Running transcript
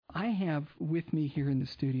I have with me here in the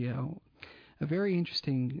studio a very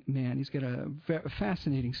interesting man. He's got a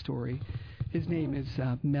fascinating story. His name is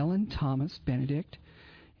Mellen-Thomas Benedict,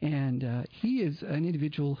 and he is an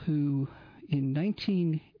individual who, in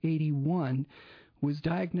 1981, was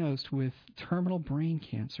diagnosed with terminal brain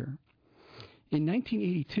cancer. In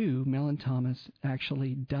 1982, Mellen-Thomas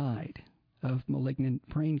actually died of malignant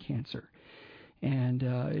brain cancer. And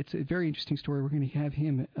it's a very interesting story. We're going to have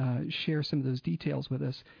him share some of those details with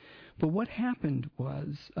us. But what happened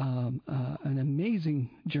was an amazing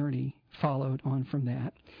journey followed on from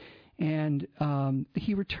that. And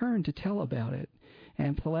he returned to tell about it.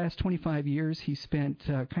 And for the last 25 years, he spent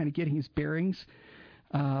kind of getting his bearings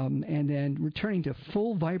and then returning to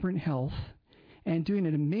full, vibrant health and doing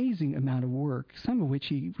an amazing amount of work, some of which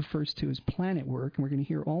he refers to as planet work. And we're going to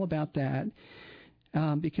hear all about that.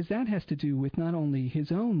 Because that has to do with not only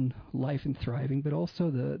his own life and thriving, but also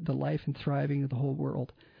the life and thriving of the whole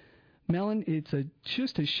world. Mellen, it's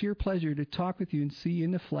just a sheer pleasure to talk with you and see you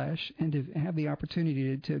in the flesh and to have the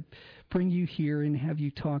opportunity to bring you here and have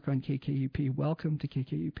you talk on KKUP. Welcome to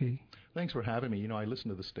KKUP. Thanks for having me. You know, I listen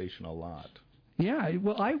to the station a lot. Yeah,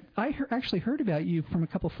 well, I actually heard about you from a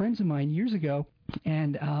couple friends of mine years ago,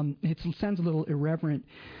 and it sounds a little irreverent,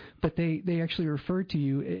 but they actually referred to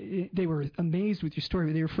you. They were amazed with your story,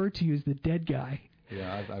 but they referred to you as the dead guy.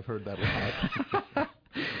 Yeah, I've heard that a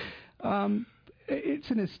lot. It's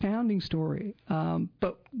an astounding story,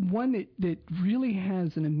 but one that really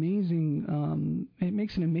has an amazing, it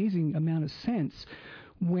makes an amazing amount of sense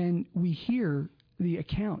when we hear the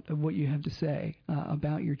account of what you have to say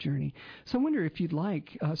about your journey. So I wonder if you'd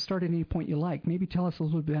like, start at any point you like, maybe tell us a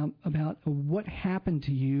little bit about what happened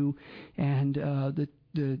to you and the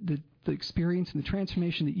experience and the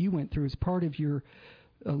transformation that you went through as part of your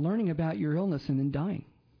learning about your illness and then dying.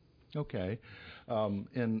 Okay.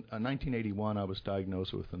 In 1981, I was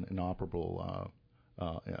diagnosed with an inoperable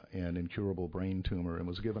and incurable brain tumor and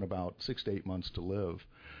was given about 6 to 8 months to live.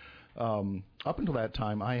 Up until that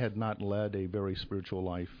time, I had not led a very spiritual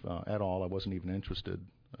life at all. I wasn't even interested.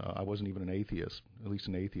 I wasn't even an atheist. At least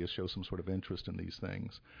an atheist shows some sort of interest in these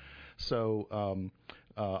things. So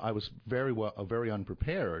I was very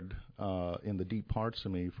unprepared in the deep parts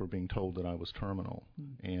of me for being told that I was terminal.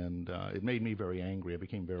 And it made me very angry. I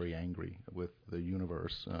became very angry with the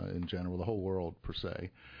universe in general, the whole world per se.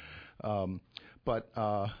 But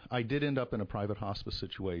I did end up in a private hospice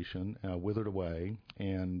situation, withered away,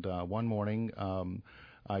 and one morning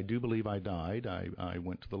I do believe I died. I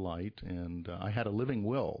went to the light, and I had a living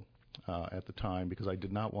will at the time because I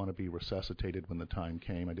did not want to be resuscitated when the time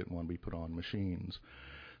came. I didn't want to be put on machines.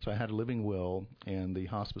 So I had a living will, and the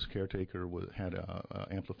hospice caretaker had a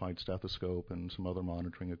amplified stethoscope and some other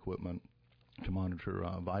monitoring equipment to monitor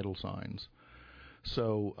vital signs.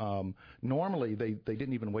 So normally they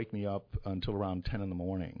didn't even wake me up until around 10 in the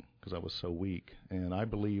morning because I was so weak. And I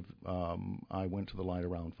believe I went to the light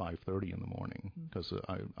around 5:30 in the morning because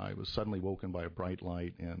I was suddenly woken by a bright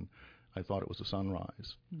light and I thought it was a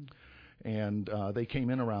sunrise. And they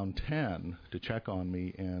came in around 10 to check on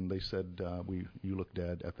me, and they said, you look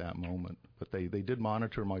dead at that moment. But they did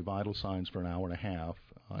monitor my vital signs for an hour and a half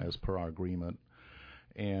as per our agreement.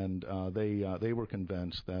 And they were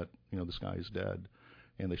convinced that this guy is dead,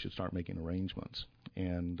 and they should start making arrangements.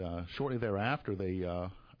 And shortly thereafter, they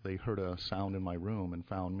heard a sound in my room and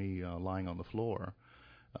found me lying on the floor,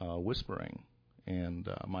 whispering. And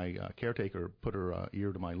my caretaker put her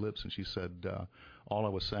ear to my lips, and she said, all I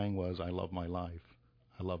was saying was, "I love my life.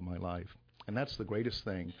 I love my life." And that's the greatest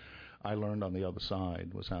thing I learned on the other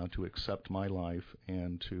side, was how to accept my life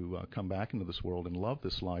and to come back into this world and love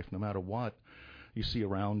this life no matter what you see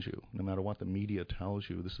around you, no matter what the media tells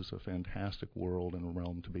you. This is a fantastic world and a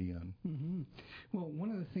realm to be in. Mm-hmm. Well,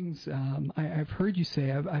 one of the things I've heard you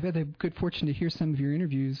say, I've had the good fortune to hear some of your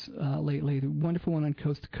interviews lately, the wonderful one on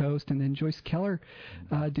Coast to Coast, and then Joyce Keller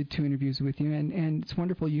did 2 interviews with you, and it's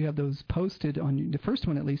wonderful you have those posted on, the first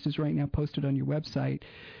one at least is right now posted on your website.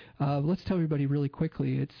 Let's tell everybody really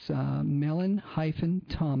quickly. It's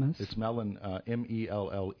Mellen-Thomas. It's Mellen,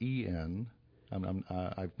 M-E-L-L-E-N.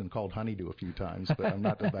 I've been called Honeydew a few times, but I'm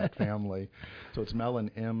not of that family. So it's Mellen,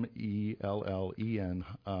 M-E-L-L-E-N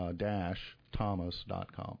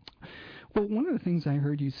Thomas.com. Well, one of the things I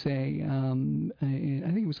heard you say, I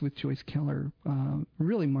think it was with Joyce Keller,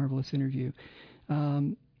 really marvelous interview.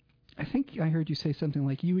 I think I heard you say something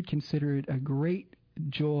like you would consider it a great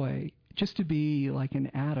joy just to be like an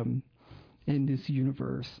atom in this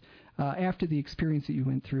universe after the experience that you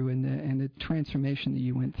went through and the transformation that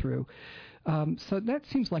you went through. So that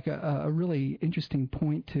seems like a really interesting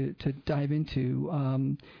point to dive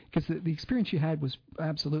into, because the experience you had was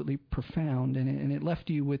absolutely profound, and it left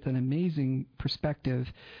you with an amazing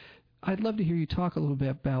perspective. I'd love to hear you talk a little bit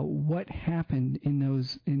about what happened in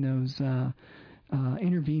those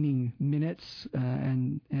intervening minutes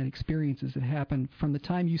and experiences that happened from the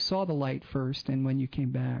time you saw the light first and when you came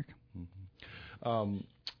back. Mm-hmm.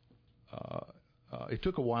 It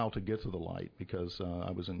took a while to get to the light because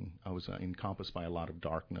I was encompassed by a lot of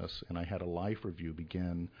darkness, and I had a life review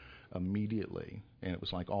begin immediately, and it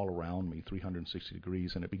was like all around me, 360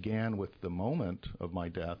 degrees, and it began with the moment of my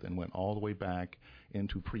death and went all the way back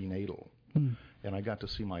into prenatal. And I got to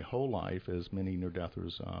see my whole life, as many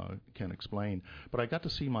near-deathers can explain. But I got to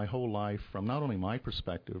see my whole life from not only my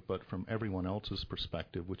perspective, but from everyone else's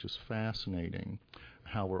perspective, which is fascinating,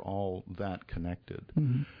 how we're all that connected.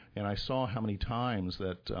 Mm-hmm. And I saw how many times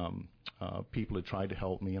that people had tried to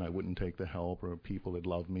help me, and I wouldn't take the help, or people had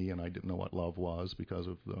loved me, and I didn't know what love was because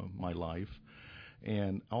of my life.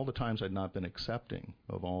 And all the times I'd not been accepting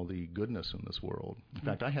of all the goodness in this world. In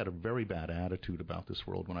fact, I had a very bad attitude about this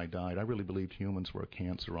world when I died. I really believed humans were a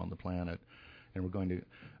cancer on the planet, and we're going to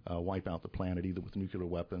wipe out the planet either with nuclear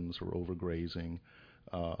weapons or overgrazing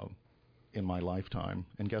in my lifetime.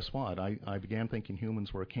 And guess what? I began thinking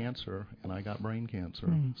humans were a cancer, and I got brain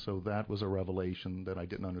cancer. So that was a revelation that I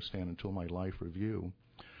didn't understand until my life review.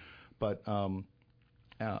 But so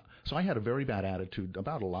I had a very bad attitude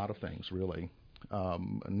about a lot of things, really. A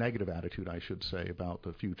negative attitude, I should say, about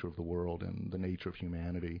the future of the world and the nature of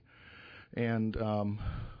humanity. And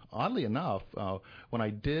oddly enough,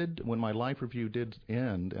 when my life review did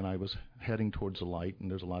end, and I was heading towards the light,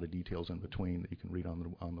 and there's a lot of details in between that you can read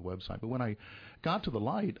on the website. But when I got to the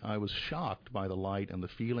light, I was shocked by the light and the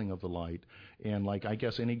feeling of the light. And like I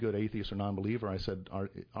guess any good atheist or non-believer, I said,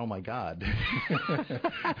 "Oh my God,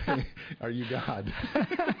 are you God?"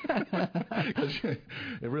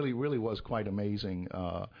 It really was quite amazing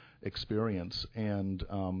experience. And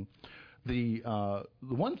the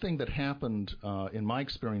one thing that happened in my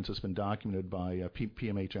experience that's been documented by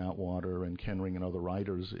PMH Atwater and Ken Ring and other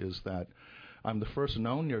writers is that I'm the first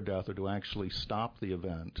known near-deather to actually stop the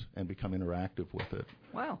event and become interactive with it.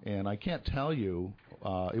 Wow. And I can't tell you,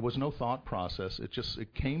 it was no thought process.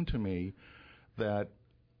 It came to me that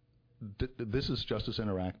this is just as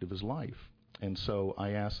interactive as life. And so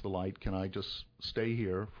I asked the light, can I just stay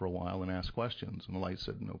here for a while and ask questions? And the light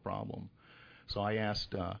said, no problem. So I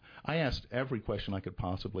asked every question I could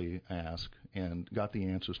possibly ask and got the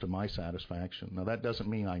answers to my satisfaction. Now, that doesn't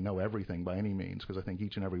mean I know everything by any means, because I think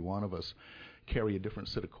each and every one of us carry a different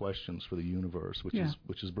set of questions for the universe, which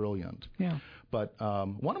is brilliant. Yeah. But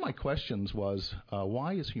one of my questions was,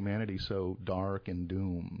 why is humanity so dark and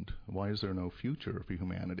doomed? Why is there no future for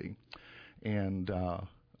humanity? And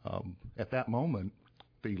at that moment,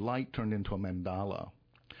 the light turned into a mandala.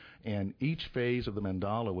 And each phase of the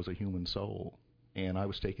mandala was a human soul. And I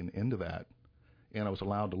was taken into that. And I was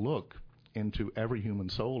allowed to look into every human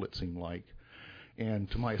soul, it seemed like.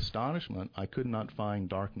 And to my astonishment, I could not find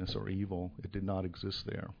darkness or evil. It did not exist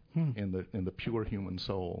there in the pure human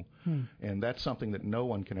soul. And that's something that no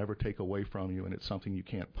one can ever take away from you, and it's something you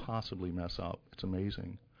can't possibly mess up. It's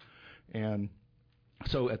amazing. And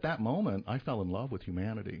so at that moment, I fell in love with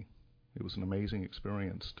humanity. It was an amazing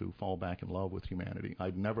experience to fall back in love with humanity.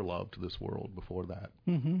 I'd never loved this world before that.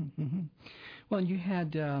 Well, you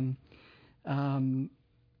had,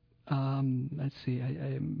 let's see,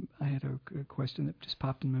 I had a question that just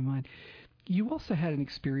popped in my mind. You also had an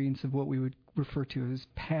experience of what we would refer to as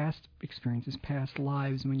past experiences, past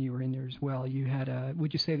lives when you were in there as well. You had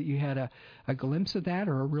would you say that you had a glimpse of that,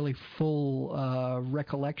 or a really full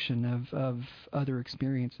recollection of other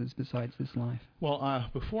experiences besides this life? Well,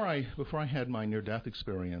 before I had my near-death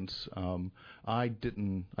experience, I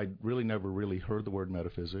really never really heard the word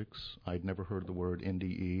metaphysics. I'd never heard the word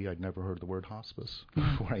NDE. I'd never heard the word hospice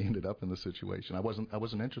before I ended up in the situation. I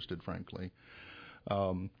wasn't interested, frankly.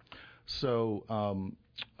 So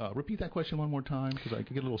repeat that question one more time, because I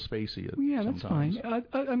could get a little spacey sometimes. That's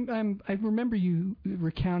fine. I remember you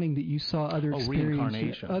recounting that you saw other experiences,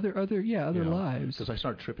 reincarnation, other lives. Because I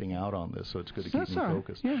start tripping out on this, so it's good to keep me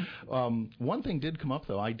focused. Yeah. One thing did come up,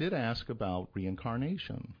 though. I did ask about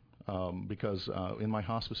reincarnation. Because in my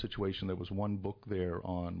hospice situation, there was one book there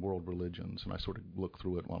on world religions, and I sort of looked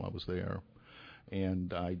through it while I was there.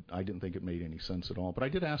 And I didn't think it made any sense at all. But I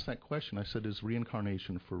did ask that question. I said, is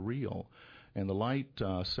reincarnation for real? And the light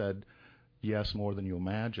said, yes, more than you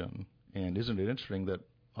imagine. And isn't it interesting that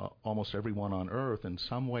almost everyone on Earth in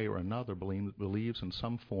some way or another believes in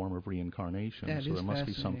some form of reincarnation. So there must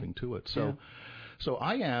be something to it. So. Yeah. So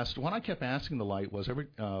I asked, what I kept asking the light was,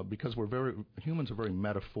 because humans are very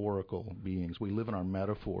metaphorical beings. We live in our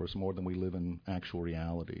metaphors more than we live in actual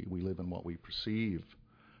reality. We live in what we perceive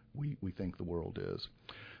we think the world is.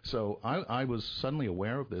 So I was suddenly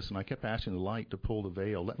aware of this, and I kept asking the light to pull the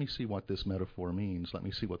veil. Let me see what this metaphor means. Let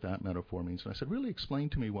me see what that metaphor means. And I said, really explain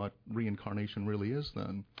to me what reincarnation really is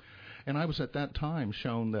then. And I was at that time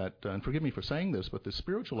shown that, and forgive me for saying this, but the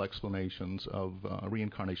spiritual explanations of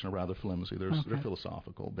reincarnation are rather flimsy. They're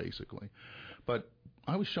philosophical, basically. But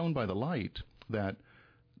I was shown by the light that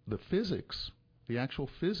the actual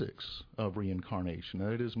physics of reincarnation,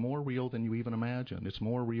 that it is more real than you even imagine. It's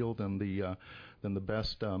more real than the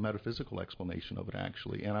best metaphysical explanation of it,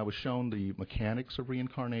 actually. And I was shown the mechanics of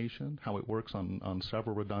reincarnation, how it works on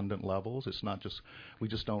several redundant levels. It's not just, we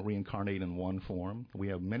just don't reincarnate in one form. We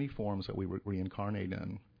have many forms that we reincarnate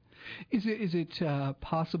in. Is it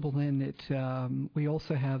possible then that we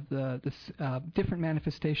also have the different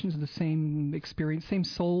manifestations of the same experience, same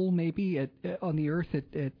soul maybe on the earth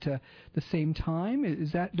at the same time?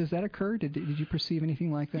 Does that occur? Did you perceive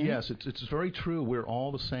anything like that? Yes, it's very true. We're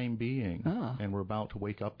all the same being, and we're about to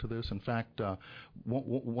wake up to this. In fact,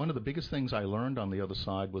 one of the biggest things I learned on the other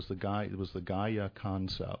side was the Gaia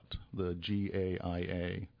concept, the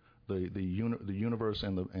GAIA. The universe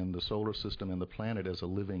and the solar system and the planet as a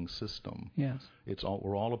living system. Yes,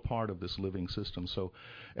 we're all a part of this living system. So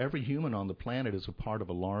every human on the planet is a part of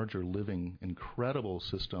a larger, living, incredible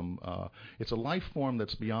system. It's a life form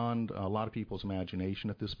that's beyond a lot of people's imagination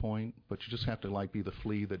at this point. But you just have to be the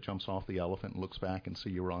flea that jumps off the elephant and looks back and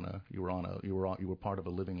see you were part of a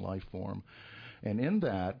living life form. And in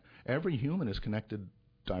that, every human is connected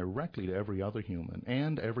directly to every other human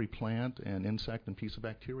and every plant and insect and piece of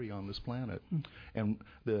bacteria on this planet. And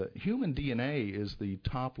the human DNA is the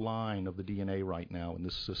top line of the DNA right now in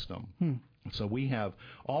this system. So we have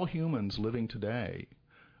all humans living today,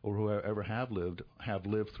 or whoever have lived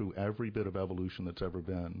through every bit of evolution that's ever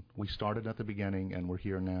been. We started at the beginning and we're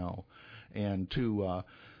here now. And to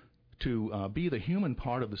be the human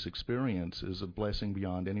part of this experience is a blessing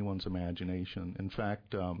beyond anyone's imagination. In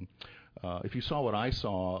fact, if you saw what I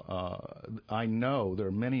saw, I know there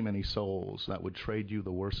are many, many souls that would trade you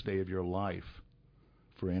the worst day of your life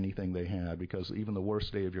for anything they had, because even the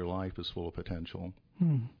worst day of your life is full of potential.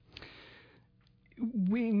 In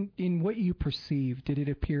what you perceived, did it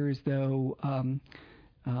appear as though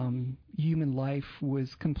human life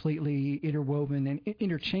was completely interwoven and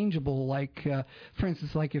interchangeable? Like, for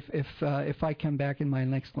instance, like if I come back in my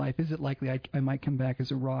next life, is it likely I might come back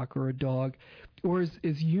as a rock or a dog? Or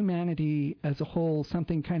is humanity as a whole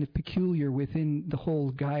something kind of peculiar within the whole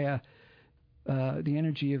Gaia, the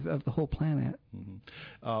energy of the whole planet?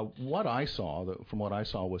 What I saw, from what I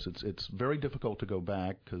saw, was it's very difficult to go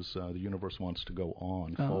back because the universe wants to go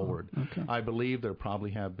on forward. Okay. I believe there probably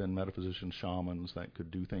have been metaphysician shamans that could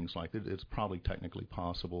do things like that. It's probably technically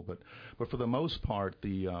possible, but for the most part,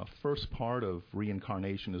 the first part of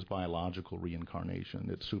reincarnation is biological reincarnation.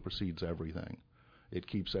 It supersedes everything. It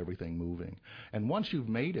keeps everything moving. And once you've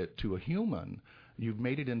made it to a human, you've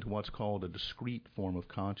made it into what's called a discrete form of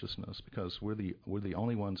consciousness, because we're the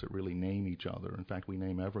only ones that really name each other. In fact, we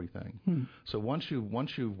name everything. So once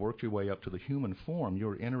you've worked your way up to the human form,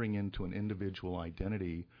 you're entering into an individual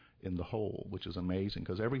identity in the whole, which is amazing,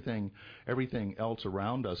 because everything else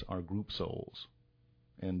around us are group souls.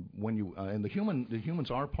 And the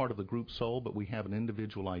humans are part of the group soul, but we have an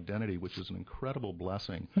individual identity, which is an incredible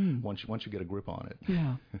blessing once you get a grip on it.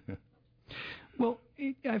 Yeah. Well,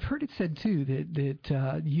 I've heard it said too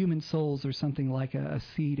that human souls are something like a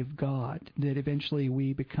seed of God. That eventually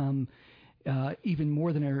we become even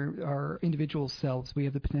more than our individual selves. We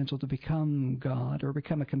have the potential to become God or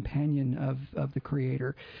become a companion of the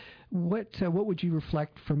Creator. What would you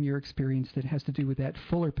reflect from your experience that has to do with that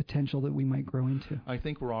fuller potential that we might grow into? I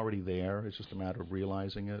think we're already there. It's just a matter of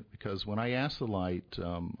realizing it. Because when I asked the light,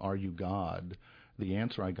 are you God? The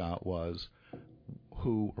answer I got was,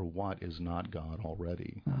 who or what is not God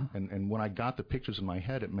already? And when I got the pictures in my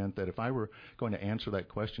head, it meant that if I were going to answer that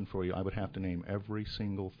question for you, I would have to name every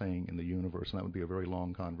single thing in the universe, and that would be a very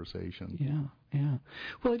long conversation. Yeah.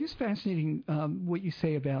 Well, it is fascinating what you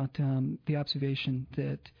say about the observation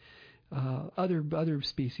that other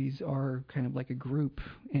species are kind of like a group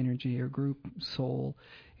energy or group soul,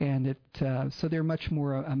 and so they're much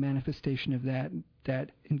more a manifestation of that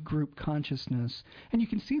in group consciousness. And you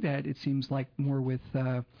can see that, it seems like, more with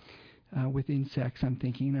insects. I'm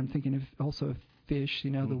thinking also of fish.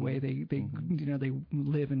 The way they they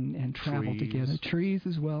live and travel Trees. together. Trees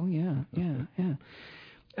as well. Yeah.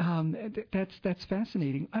 That's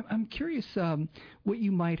fascinating. I'm curious what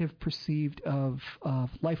you might have perceived of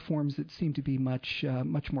life forms that seem to be much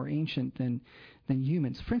more ancient than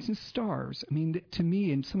humans. For instance, stars. I mean, to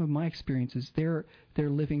me, in some of my experiences, they're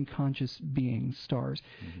living, conscious beings. Stars.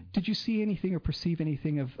 Mm-hmm. Did you see anything or perceive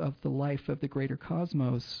anything of the life of the greater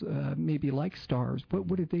cosmos, maybe like stars?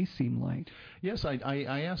 What did they seem like? Yes,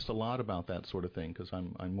 I asked a lot about that sort of thing because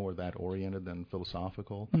I'm more that oriented than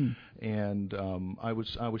philosophical, and I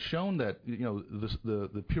was shown that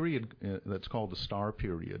the period that's called the star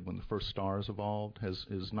period, when the first stars evolved,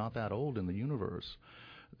 is not that old in the universe.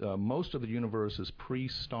 Most of the universe is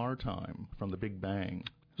pre-star time from the Big Bang.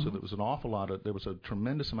 So there was there was a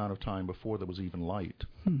tremendous amount of time before there was even light.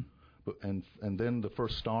 And then the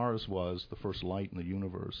first stars was the first light in the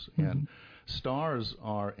universe. And stars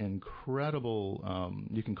are incredible,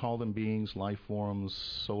 you can call them beings, life forms,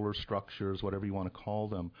 solar structures, whatever you want to call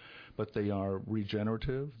them, but they are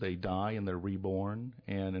regenerative, they die and they're reborn,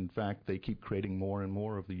 and in fact they keep creating more and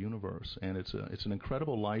more of the universe. And it's an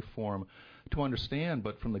incredible life form to understand,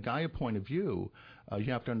 but from the Gaia point of view,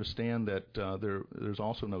 you have to understand that there's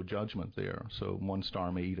also no judgment there. So one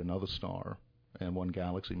star may eat another star, and one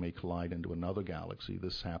galaxy may collide into another galaxy.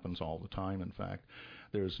 This happens all the time, in fact.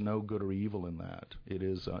 There's no good or evil in that. It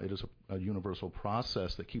is a universal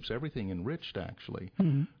process that keeps everything enriched, actually.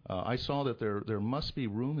 I saw that there must be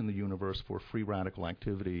room in the universe for free radical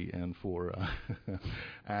activity and for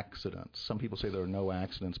accidents. Some people say there are no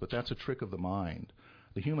accidents, but that's a trick of the mind.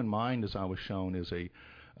 The human mind, as I was shown, is a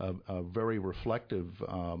very reflective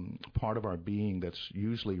part of our being that's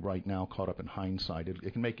usually right now caught up in hindsight.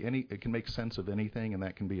 It can make sense of anything, and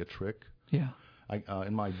that can be a trick. Yeah.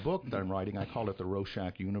 In my book that I'm writing, I call it the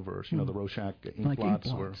Rorschach universe. You know, the Rorschach ink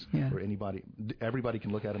blots, where everybody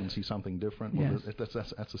can look at them and see something different. Well,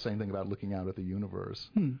 that's the same thing about looking out at the universe.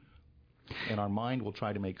 And our mind will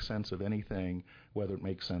try to make sense of anything, whether it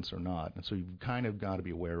makes sense or not. And so you've kind of got to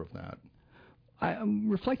be aware of that. I'm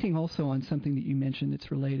reflecting also on something that you mentioned that's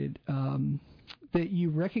related, that you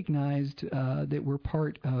recognized that we're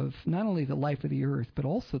part of not only the life of the Earth, but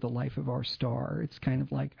also the life of our star. It's kind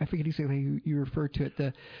of like, I forget exactly you referred to it,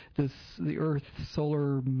 the Earth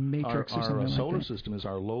solar matrix or something like that. Our solar system is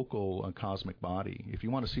our local cosmic body. If you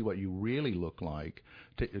want to see what you really look like,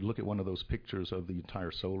 look at one of those pictures of the entire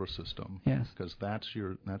solar system. Yes. Because that's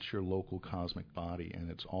your local cosmic body, and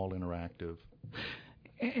it's all interactive.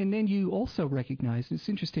 And then you also recognize, and it's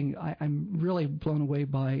interesting, I'm really blown away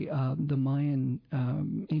by the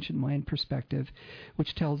ancient Mayan perspective,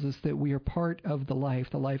 which tells us that we are part of the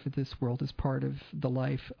life of this world is part of the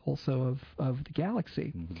life also of the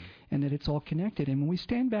galaxy, and that it's all connected. And when we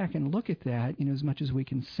stand back and look at that, as much as we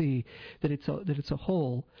can see, that it's a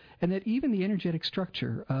whole, and that even the energetic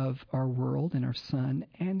structure of our world and our sun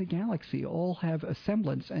and the galaxy all have a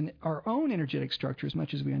semblance, and our own energetic structure, as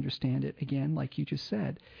much as we understand it, again, like you just said,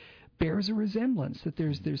 bears a resemblance. That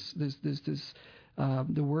there's this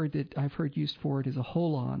the word that I've heard used for it is a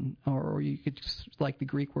holon, or you could just, like the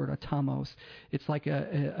Greek word atomos. It's like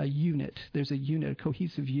a unit. There's a unit, a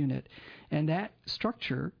cohesive unit, and that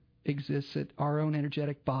structure exists at our own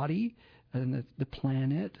energetic body, and the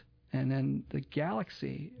planet, and then the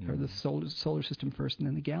galaxy, or the solar system first, and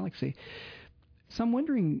then the galaxy. So I'm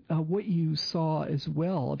wondering what you saw as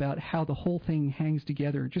well about how the whole thing hangs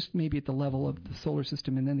together, just maybe at the level of the solar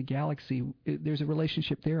system and then the galaxy. There's a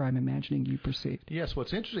relationship there, I'm imagining you perceived. Yes,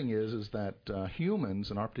 what's interesting is that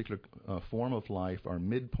humans in our particular form of life are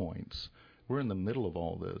midpoints. We're in the middle of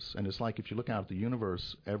all this. And it's like if you look out at the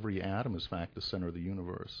universe, every atom is in fact the center of the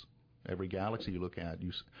universe. Every galaxy you look at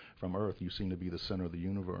from Earth, you seem to be the center of the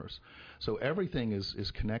universe. So everything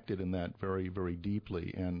is connected in that very, very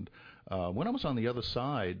deeply. And when I was on the other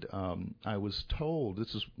side, I was told,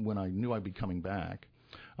 this is when I knew I'd be coming back,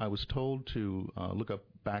 I was told to look up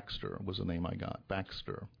Baxter, was the name I got,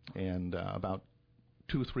 Baxter. And about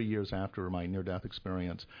 2 or 3 years after my near-death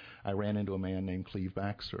experience, I ran into a man named Cleve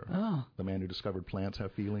Baxter, the man who discovered plants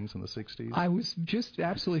have feelings in the 60s. I was just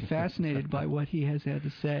absolutely fascinated by what he has had to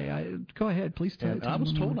say. Go ahead, please tell me. I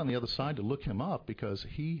was told on the other side to look him up because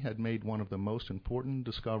he had made one of the most important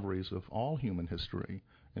discoveries of all human history,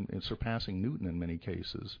 and surpassing Newton in many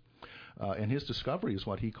cases. And his discovery is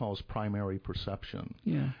what he calls primary perception.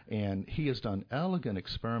 Yeah. And he has done elegant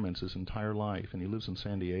experiments his entire life, and he lives in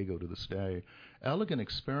San Diego to this day. Elegant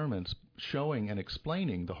experiments showing and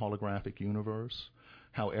explaining the holographic universe,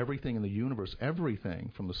 how everything in the universe,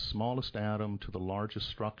 everything from the smallest atom to the largest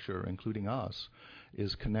structure, including us,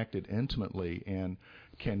 is connected intimately and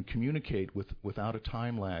can communicate without a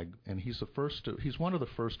time lag. And he's one of the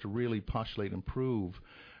first to really postulate and prove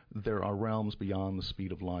there are realms beyond the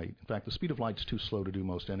speed of light. In fact, the speed of light's too slow to do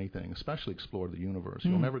most anything, especially explore the universe.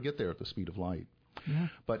 You'll never get there at the speed of light. Yeah.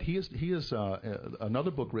 But he is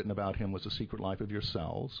another book written about him was The Secret Life of Your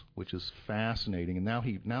Cells, which is fascinating. And now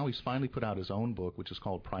he's finally put out his own book, which is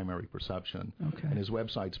called Primary Perception. Okay. And his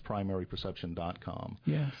website's primaryperception.com.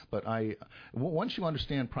 Yes. But once you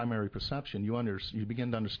understand primary perception, you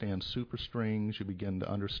begin to understand superstrings. You begin to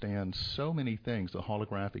understand so many things, the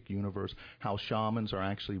holographic universe, how shamans are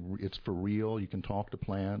actually, it's for real. You can talk to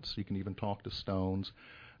plants. You can even talk to stones.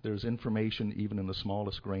 There's information even in the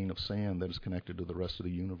smallest grain of sand that is connected to the rest of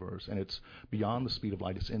the universe. And it's beyond the speed of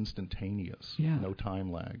light. It's instantaneous. Yeah. No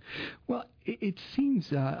time lag. Well, it seems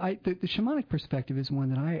the shamanic perspective is one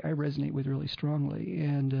that I resonate with really strongly.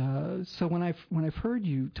 And so when I've heard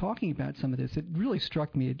you talking about some of this, it really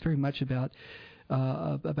struck me very much about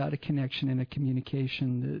a connection and a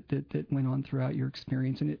communication that went on throughout your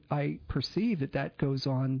experience. And I perceive that goes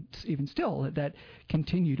on even still, that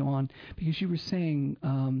continued on, because you were saying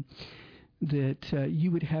that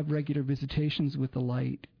you would have regular visitations with the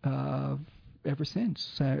light ever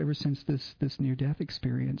since this near-death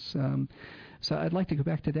experience. So I'd like to go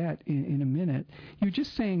back to that in a minute. You were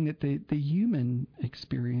just saying that the human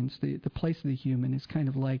experience, the place of the human, is kind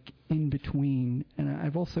of like in between. And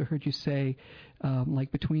I've also heard you say,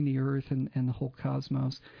 like between the earth and the whole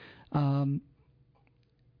cosmos. There's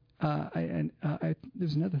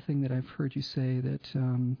another thing that I've heard you say that,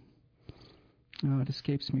 it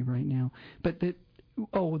escapes me right now. But that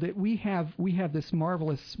we have this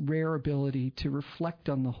marvelous, rare ability to reflect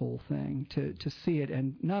on the whole thing, to see it,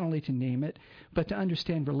 and not only to name it, but to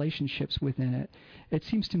understand relationships within it. It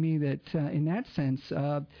seems to me that in that sense,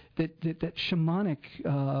 that shamanic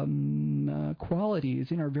quality is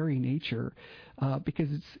in our very nature, because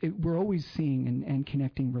we're always seeing and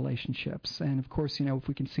connecting relationships. And of course, if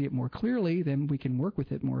we can see it more clearly, then we can work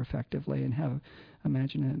with it more effectively and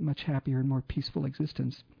imagine a much happier and more peaceful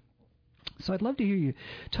existence. So I'd love to hear you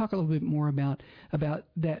talk a little bit more about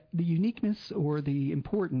that, the uniqueness or the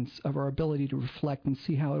importance of our ability to reflect and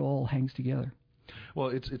see how it all hangs together. Well,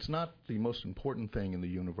 it's not the most important thing in the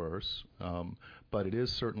universe, but it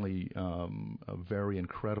is certainly a very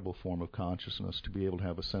incredible form of consciousness to be able to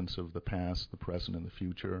have a sense of the past, the present, and the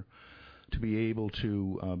future. To be able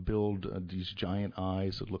to build these giant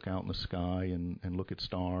eyes that look out in the sky and look at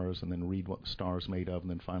stars and then read what the star's made of and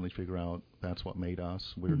then finally figure out that's what made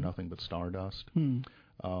us. We're nothing but stardust.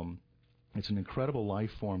 It's an incredible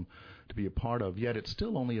life form to be a part of, yet it's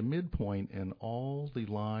still only a midpoint in all the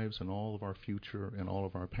lives and all of our future and all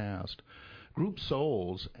of our past. Group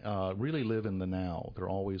souls really live in the now. They're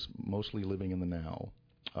always mostly living in the now.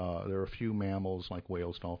 There are a few mammals like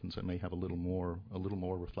whales, dolphins that may have a little more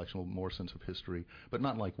reflection, a little more sense of history, but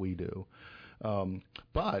not like we do.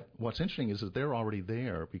 But what's interesting is that they're already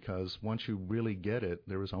there, because once you really get it,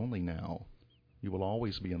 there is only now. You will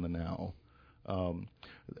always be in the now.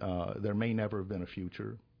 There may never have been a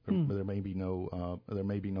future. There may be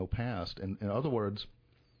no past. And in other words,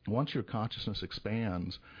 once your consciousness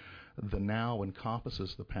expands, the now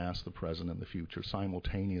encompasses the past, the present, and the future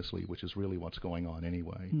simultaneously, which is really what's going on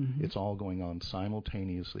anyway. It's all going on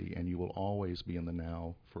simultaneously, and you will always be in the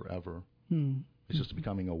now forever. It's just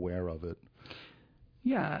becoming aware of it.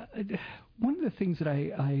 Yeah. One of the things that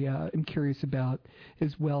I am curious about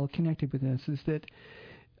as well, connected with this, is that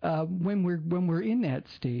when we're in that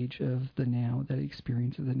stage of the now, that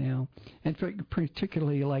experience of the now, and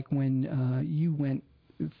particularly like when you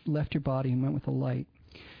left your body and went with the light,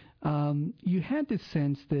 you had this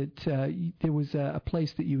sense that there was a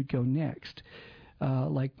place that you would go next,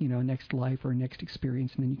 like next life or next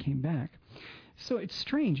experience, and then you came back. So it's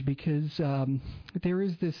strange because there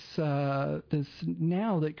is this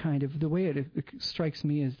now that kind of, the way it strikes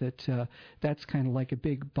me is that that's kind of like a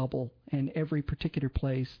big bubble, and every particular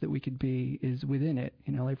place that we could be is within it.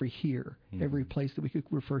 Every here, every place that we could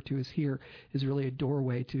refer to as here is really a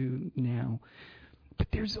doorway to now. But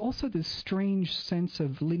there's also this strange sense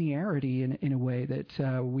of linearity in a way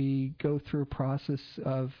that we go through a process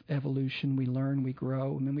of evolution, we learn, we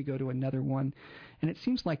grow, and then we go to another one. And it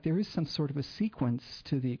seems like there is some sort of a sequence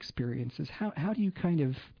to the experiences. How do you kind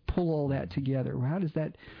of pull all that together? How does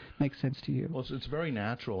that make sense to you? Well, it's very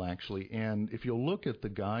natural, actually. And if you look at the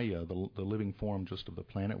Gaia, the living form just of the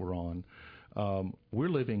planet we're on, we're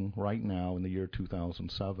living right now in the year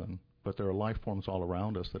 2007. But there are life forms all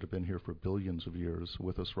around us that have been here for billions of years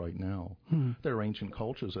with us right now. There are ancient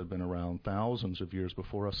cultures that have been around thousands of years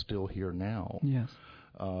before us, still here now. Yes.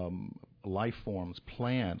 life forms,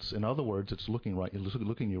 plants. In other words, it's looking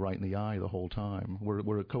you right in the eye the whole time.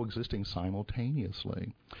 We're coexisting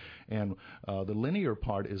simultaneously, and the linear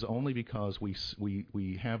part is only because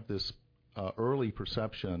we have this early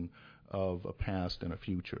perception of a past and a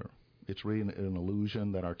future. It's really an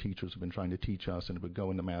illusion that our teachers have been trying to teach us, and it would go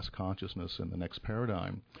into mass consciousness in the next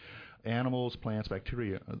paradigm. Animals, plants,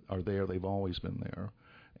 bacteria are there. They've always been there,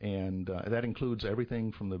 and that includes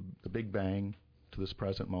everything from the Big Bang to this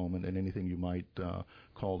present moment and anything you might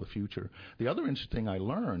call the future. The other interesting thing I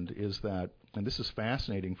learned is that, and this is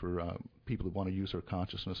fascinating for people who want to use their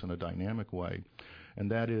consciousness in a dynamic way,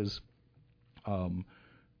 and that is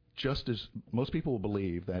just as most people will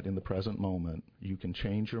believe that in the present moment you can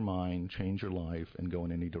change your mind, change your life, and go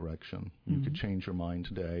in any direction. Mm-hmm. You could change your mind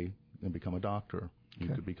today and become a doctor. You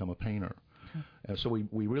could become a painter. And so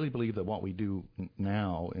we really believe that what we do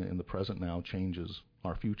now, in the present now, changes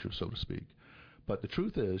our future, so to speak. But the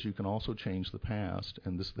truth is, you can also change the past,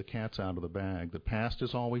 and the cat's out of the bag. The past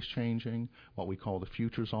is always changing. What we call the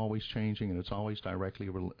future is always changing, and it's always directly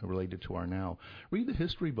related to our now. Read the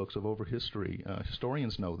history books of over history.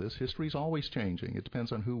 Historians know this. History is always changing. It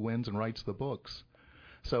depends on who wins and writes the books.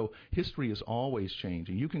 So history is always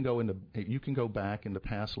changing. You can go back into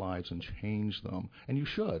past lives and change them, and you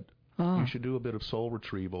should. You should do a bit of soul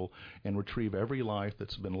retrieval and retrieve every life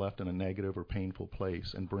that's been left in a negative or painful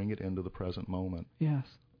place and bring it into the present moment. Yes.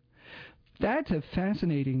 That's a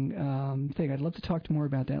fascinating thing. I'd love to talk more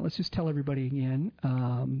about that. Let's just tell everybody again.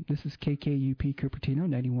 This is KKUP Cupertino,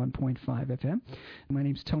 91.5 FM. My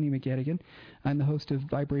name's Tony McGettigan. I'm the host of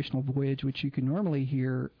Vibrational Voyage, which you can normally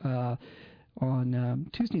hear on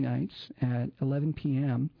Tuesday nights at 11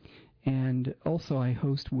 p.m., and also I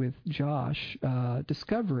host with Josh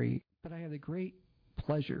Discovery. But I have the great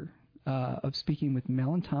pleasure of speaking with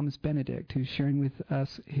Mellen-Thomas Benedict, who's sharing with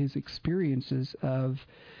us his experiences of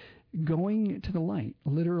going to the light,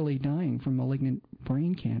 literally dying from malignant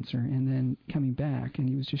brain cancer, and then coming back. And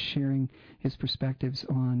he was just sharing his perspectives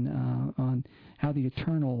on how the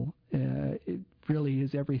eternal it really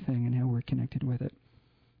is everything and how we're connected with it.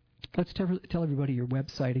 Let's tell everybody your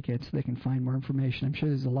website again so they can find more information. I'm sure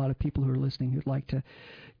there's a lot of people who are listening who'd like to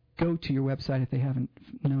go to your website if they haven't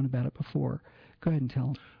known about it before. Go ahead and tell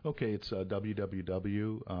them. Okay, it's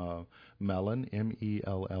www.Mellen,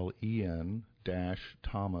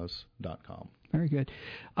 Thomas.com. Very good.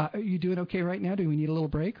 Are you doing okay right now? Do we need a little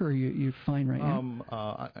break, or are you're fine right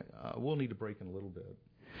now? We'll need a break in a little bit.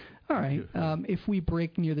 All right. If we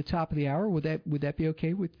break near the top of the hour, would that be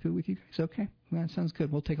okay with you guys? Okay. Well, that sounds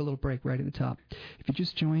good. We'll take a little break right at the top. If you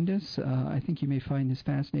just joined us, I think you may find this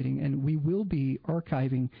fascinating, and we will be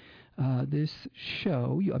archiving this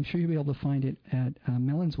show. I'm sure you'll be able to find it at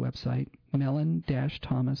Mellen's website,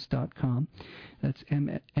 Mellen-Thomas.com. That's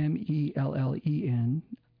Mellen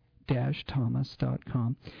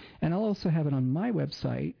Thomas.com. And I'll also have it on my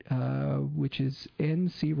website, which is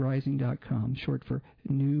ncrising.com, short for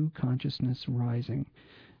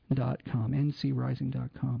newconsciousrising.com,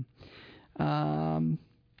 ncrising.com.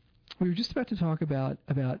 We were just about to talk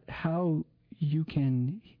about how you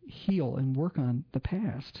can heal and work on the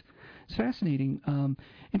past. It's fascinating. And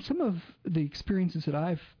some of the experiences that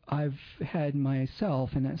I've had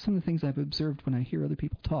myself, and some of the things I've observed when I hear other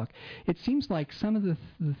people talk, it seems like some of the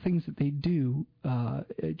things that they do,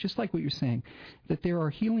 just like what you're saying, that there are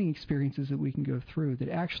healing experiences that we can go through that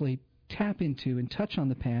actually tap into and touch on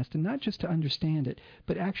the past, and not just to understand it,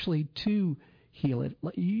 but actually to heal it.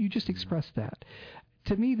 You just expressed that.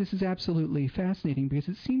 To me, this is absolutely fascinating because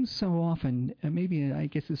it seems so often, maybe I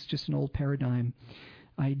guess it's just an old paradigm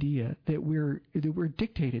idea, that we're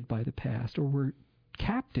dictated by the past, or we're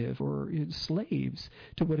captive or slaves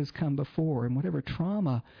to what has come before and whatever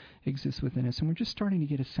trauma exists within us. And we're just starting to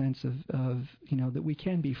get a sense of that we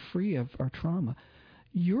can be free of our trauma.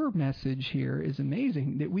 Your message here is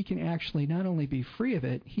amazing, that we can actually not only be free of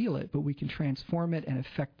it, heal it, but we can transform it and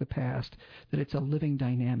affect the past, that it's a living,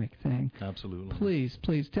 dynamic thing. Absolutely. Please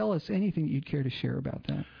tell us anything that you'd care to share about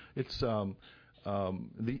that. It's the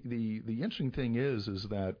interesting thing is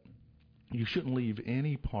that you shouldn't leave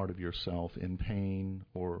any part of yourself in pain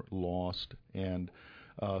or lost, and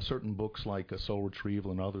certain books like Soul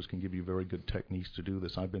Retrieval and others can give you very good techniques to do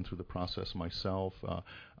this. I've been through the process myself.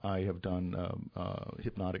 I have done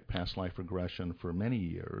hypnotic past life regression for many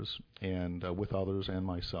years, and with others and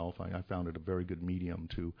myself, I found it a very good medium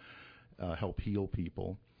to help heal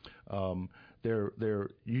people.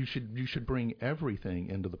 You should bring everything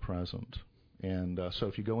into the present. And so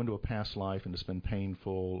if you go into a past life and it's been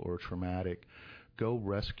painful or traumatic, go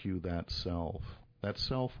rescue that self. That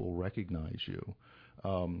self will recognize you.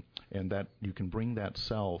 and that you can bring that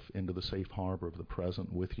self into the safe harbor of the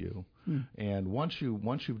present with you. And once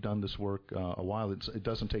you've done this work a while, it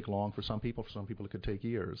doesn't take long for some people. For some people, it could take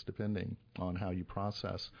years, depending on how you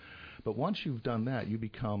process. But once you've done that, you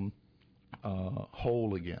become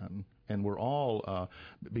whole again. And we're all,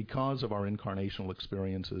 because of our incarnational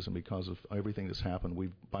experiences and because of everything that's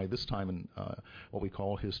happened, by this time in what we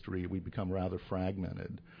call history, we've become rather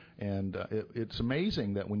fragmented. And it's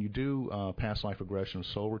amazing that when you do past life regression,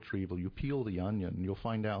 soul retrieval, you peel the onion, and you'll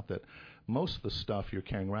find out that most of the stuff you're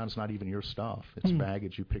carrying around is not even your stuff. It's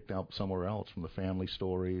baggage you picked up somewhere else, from the family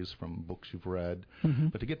stories, from books you've read.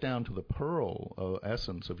 But to get down to the pearl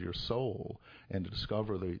essence of your soul and to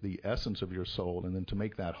discover the essence of your soul and then to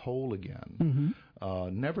make that whole again,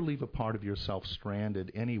 never leave a part of yourself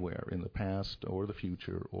stranded anywhere in the past or the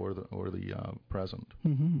future or the present.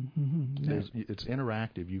 It's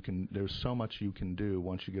interactive. There's so much you can do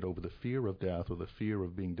once you get over the fear of death or the fear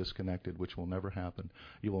of being disconnected, which will never happen.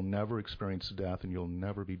 You will never experience death, and you'll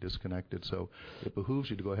never be disconnected. So it behooves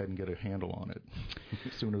you to go ahead and get a handle on it.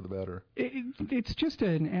 Sooner the better. It's just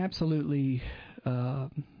an absolutely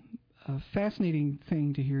fascinating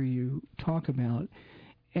thing to hear you talk about,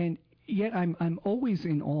 and yet I'm always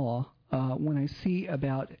in awe when I see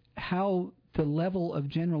about how the level of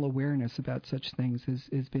general awareness about such things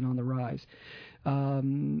has been on the rise.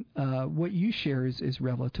 What you share is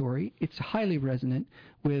revelatory. It's highly resonant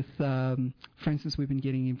with, for instance, we've been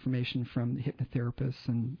getting information from hypnotherapists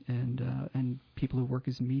and people who work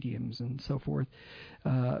as mediums and so forth,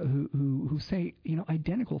 who say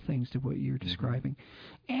identical things to what you're describing.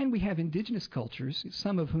 And we have indigenous cultures,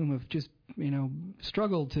 some of whom have just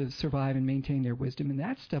struggled to survive and maintain their wisdom, and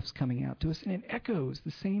that stuff's coming out to us, and it echoes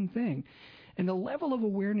the same thing. And the level of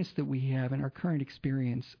awareness that we have in our current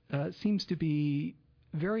experience seems to be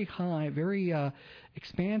very high, very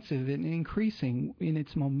expansive and increasing in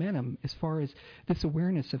its momentum as far as this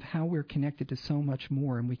awareness of how we're connected to so much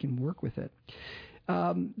more and we can work with it.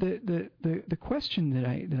 The question that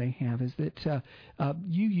I have is that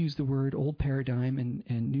you use the word old paradigm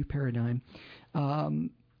and new paradigm.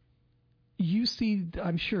 I'm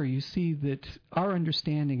sure you see that our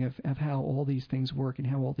understanding of how all these things work and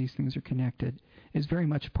how all these things are connected is very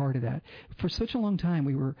much part of that. For such a long time,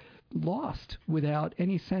 we were lost without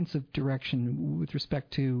any sense of direction with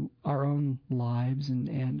respect to our own lives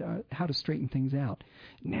and how to straighten things out.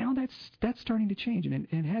 Now that's starting to change, and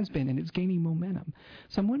it has been, and it's gaining momentum.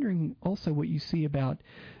 So I'm wondering also what you see about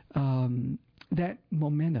that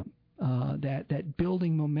momentum. That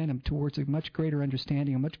building momentum towards a much greater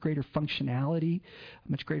understanding, a much greater functionality,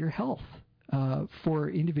 a much greater health for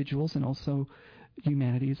individuals and also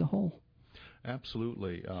humanity as a whole.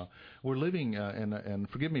 Absolutely. We're living, and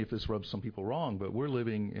forgive me if this rubs some people wrong, but we're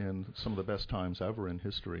living in some of the best times ever in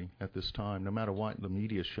history at this time, no matter what the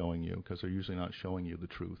media is showing you, because they're usually not showing you the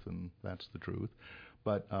truth, and that's the truth.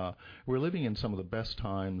 But we're living in some of the best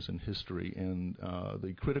times in history, and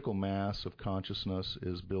the critical mass of consciousness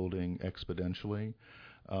is building exponentially.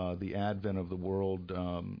 The advent of the world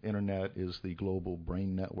internet is the global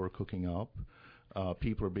brain network hooking up.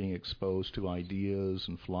 People are being exposed to ideas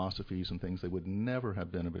and philosophies and things they would never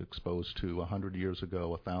have been exposed to 100 years ago,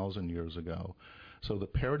 1,000 years ago. So the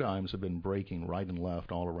paradigms have been breaking right and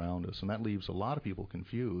left all around us, and that leaves a lot of people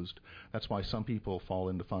confused. That's why some people fall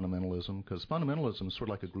into fundamentalism, because fundamentalism is sort of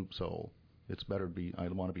like a group soul. It's better I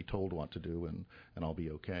want to be told what to do, and I'll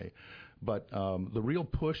be okay. But the real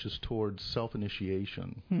push is towards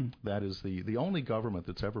self-initiation. That is the only government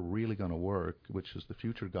that's ever really going to work, which is the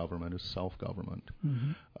future government, is self-government.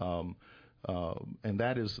 And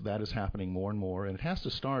that is happening more and more. And it has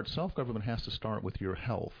to start, self-government has to start with your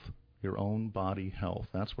health, your own body health.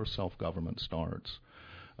 That's where self-government starts.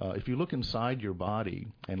 If you look inside your body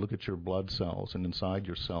and look at your blood cells and inside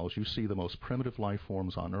your cells, you see the most primitive life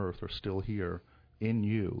forms on Earth are still here in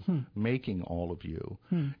you, making all of you.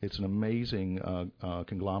 It's an amazing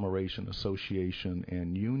conglomeration, association,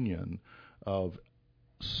 and union of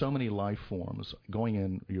so many life forms going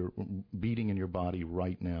in, beating in your body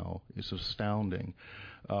right now. It's astounding.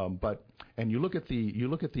 And you look at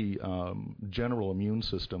the general immune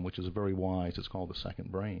system, which is very wise. It's called the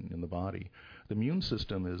second brain in the body. The immune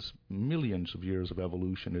system is millions of years of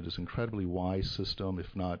evolution. It is an incredibly wise system,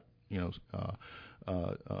 if not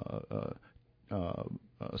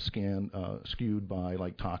skewed by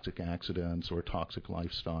like toxic accidents or toxic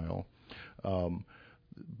lifestyle.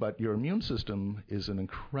 But your immune system is an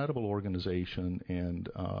incredible organization and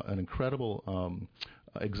an incredible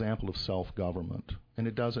example of self-government. And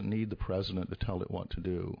it doesn't need the president to tell it what to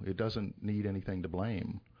do. It doesn't need anything to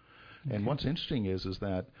blame. And what's interesting is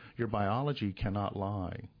that your biology cannot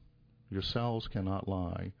lie. Your cells cannot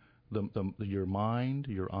lie. Your mind,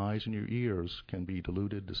 your eyes, and your ears can be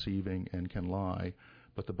deluded, deceiving, and can lie,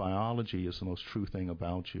 but the biology is the most true thing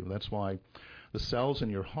about you. That's why the cells in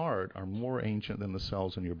your heart are more ancient than the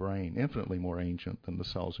cells in your brain, infinitely more ancient than the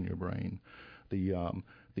cells in your brain.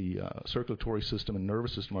 The circulatory system and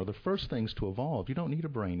nervous system are the first things to evolve. You don't need a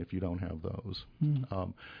brain if you don't have those.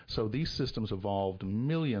 So these systems evolved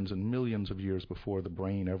millions and millions of years before the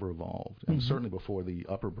brain ever evolved, and certainly before the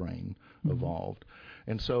upper brain evolved.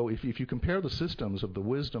 And so if you compare the systems of the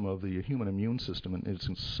wisdom of the human immune system, and it's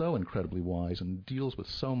so incredibly wise and deals with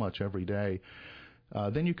so much every day,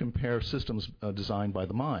 then you compare systems designed by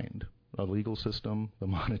the mind. A legal system, the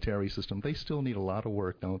monetary system, they still need a lot of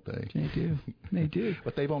work, don't they? They do. They do.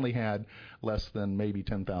 But they've only had less than maybe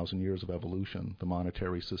 10,000 years of evolution, the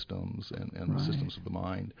monetary systems and the systems of the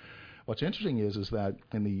mind. What's interesting is that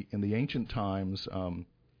in the ancient times,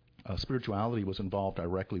 spirituality was involved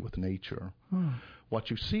directly with nature. What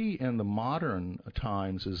you see in the modern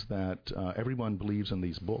times is that everyone believes in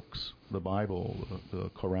these books, the Bible, the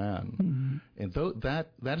Quran, and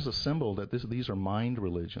that is a symbol that these are mind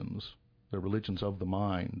religions. They're religions of the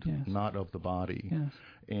mind, not of the body,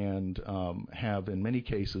 and have in many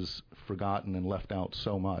cases forgotten and left out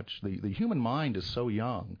so much. The human mind is so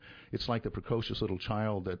young. It's like the precocious little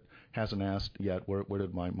child that hasn't asked yet, where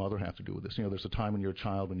did my mother have to do with this? You know, there's a time when you're a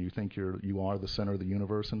child when you think you are the center of the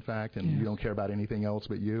universe, in fact, and you don't care about anything else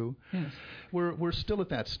but you. Yes. We're still at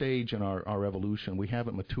that stage in our evolution. We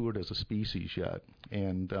haven't matured as a species yet,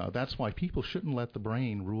 and that's why people shouldn't let the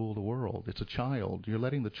brain rule the world. It's a child. You're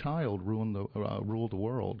letting the child rule the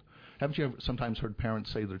world. Haven't you ever sometimes heard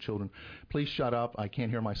parents say to their children, "Please shut up, I can't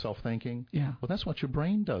hear myself thinking"? Yeah. Well, that's what your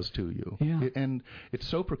brain does to you. Yeah. And it's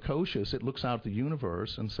so precocious, it looks out at the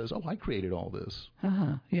universe and says, "Oh, I created all this."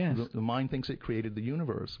 Yes. The mind thinks it created the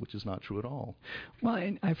universe, which is not true at all. Well,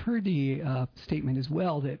 and I've heard the statement as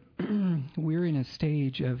well that we're in a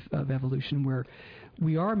stage of evolution where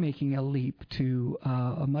we are making a leap to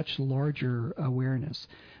a much larger awareness.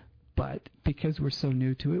 But because we're so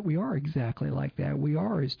new to it, we are exactly like that. We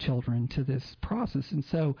are as children to this process, and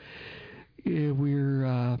so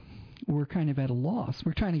we're kind of at a loss.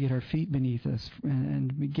 We're trying to get our feet beneath us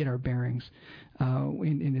and get our bearings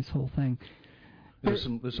in this whole thing. There's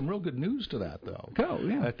some real good news to that, though.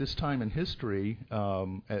 At this time in history,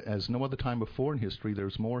 as no other time before in history,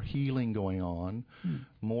 there's more healing going on,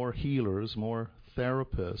 more healers, more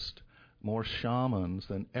therapists, more shamans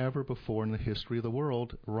than ever before in the history of the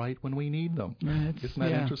world, right when we need them. Isn't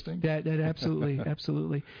that interesting? That absolutely,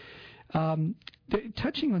 absolutely.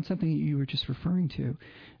 Touching on something that you were just referring to,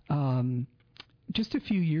 just a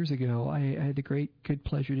few years ago, I had the good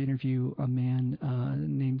pleasure to interview a man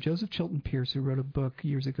named Joseph Chilton Pierce, who wrote a book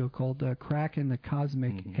years ago called Crack in the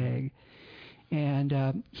Cosmic Egg.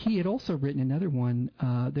 And he had also written another one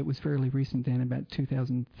that was fairly recent then, about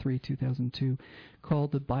 2003, 2002,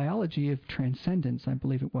 called The Biology of Transcendence, I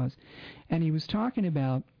believe it was. And he was talking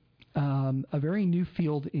about a very new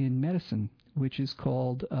field in medicine, which is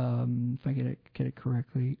called, if I get it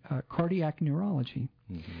correctly, cardiac neurology.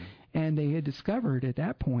 And they had discovered at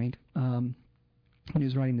that point, when he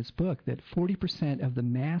was writing this book, that 40% of the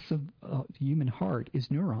mass of the human heart is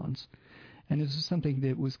neurons. And this is something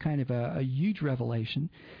that was kind of a huge revelation.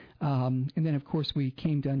 And then, of course, we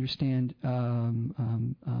came to understand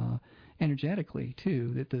energetically,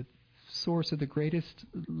 too, that the source of the greatest,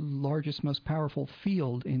 largest, most powerful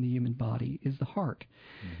field in the human body is the heart.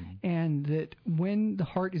 And that when the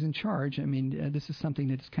heart is in charge, I mean, this is something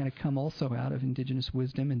that's kind of come also out of indigenous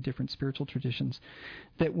wisdom and different spiritual traditions,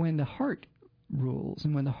 that when the heart rules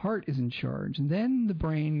and when the heart is in charge, and then the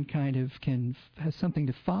brain kind of has something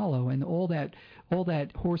to follow, and all that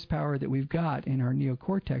horsepower that we've got in our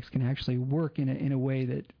neocortex can actually work in a way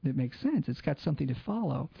that makes sense. It's got something to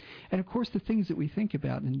follow, and of course the things that we think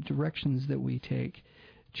about and the directions that we take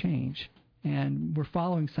change, and we're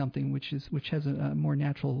following something which has a more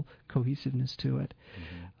natural cohesiveness to it.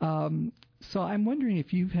 So I'm wondering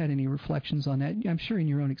if you've had any reflections on that. I'm sure in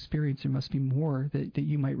your own experience there must be more that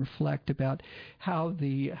you might reflect about how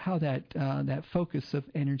that focus of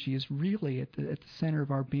energy is really at the center of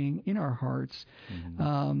our being in our hearts,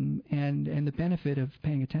 and the benefit of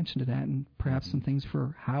paying attention to that, and perhaps some things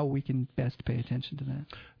for how we can best pay attention to that.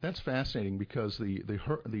 That's fascinating because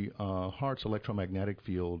the heart's electromagnetic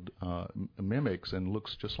field mimics and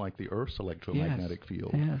looks just like the Earth's electromagnetic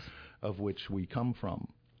field, of which we come from.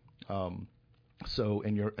 And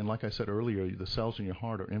like I said earlier, the cells in your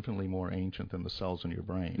heart are infinitely more ancient than the cells in your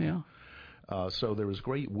brain. So there is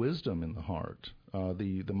great wisdom in the heart.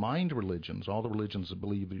 The mind religions, all the religions that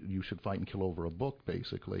believe that you should fight and kill over a book,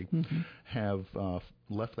 basically, have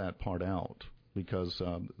left that part out, because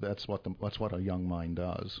that's what a young mind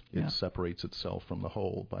does. It separates itself from the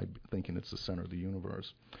whole by thinking it's the center of the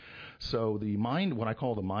universe. So the mind, what I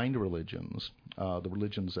call the mind religions, the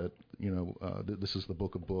religions that, this is the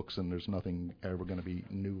book of books and there's nothing ever going to be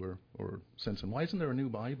newer or sense. And why isn't there a new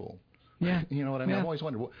Bible? Yeah. You know what I mean? I've always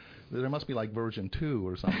wondered, there must be like version 2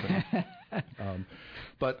 or something.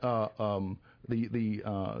 But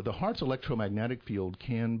the heart's electromagnetic field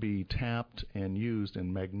can be tapped and used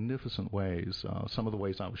in magnificent ways. Some of the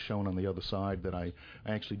ways I was shown on the other side that I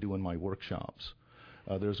actually do in my workshops.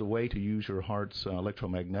 There's a way to use your heart's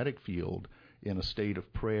electromagnetic field in a state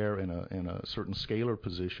of prayer, in a certain scalar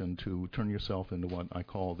position, to turn yourself into what I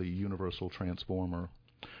call the universal transformer.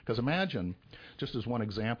 Because imagine, just as one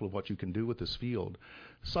example of what you can do with this field,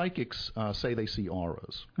 psychics say they see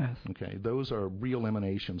auras. Yes. Okay, those are real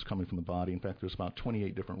emanations coming from the body. In fact, there's about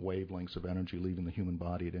 28 different wavelengths of energy leaving the human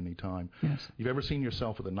body at any time. Yes. You've ever seen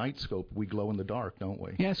yourself with a night scope? We glow in the dark, don't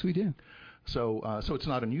we? Yes, we do. So it's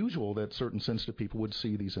not unusual that certain sensitive people would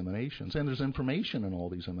see these emanations. And there's information in all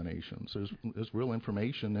these emanations. There's real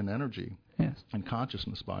information and energy. Yes. And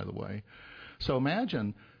consciousness, by the way. So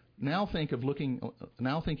imagine, now thinking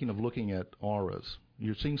of looking at auras.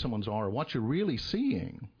 You're seeing someone's aura. What you're really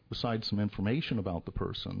seeing, besides some information about the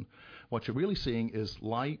person, what you're really seeing is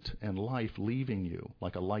light and life leaving you,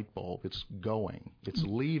 like a light bulb. It's going. It's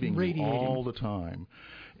leaving you all the time.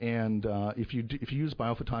 And if you use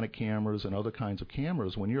biophotonic cameras and other kinds of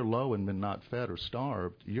cameras, when you're low and been not fed or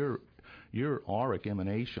starved, your auric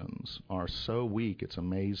emanations are so weak, it's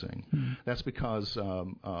amazing. That's because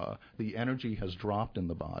the energy has dropped in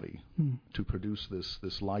the body to produce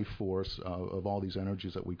this life force of all these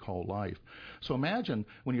energies that we call life. So imagine,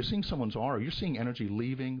 when you're seeing someone's aura, you're seeing energy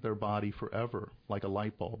leaving their body forever, like a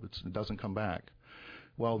light bulb. It doesn't come back.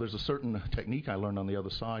 Well, there's a certain technique I learned on the other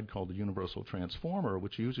side called the universal transformer,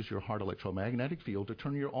 which uses your heart electromagnetic field to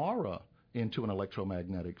turn your aura into an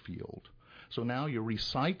electromagnetic field. So now you're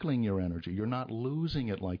recycling your energy. You're not losing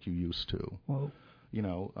it like you used to. Whoa.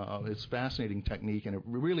 It's a fascinating technique, and it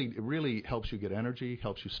really helps you get energy,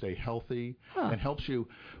 helps you stay healthy, and helps you,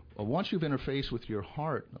 once you've interfaced with your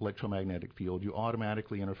heart electromagnetic field, you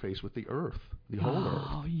automatically interface with the earth, the whole earth.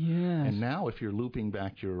 Oh, yes. And now if you're looping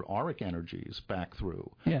back your auric energies back through,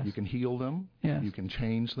 yes. you can heal them, yes. you can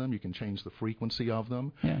change them, you can change the frequency of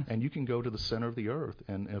them, yes. and you can go to the center of the earth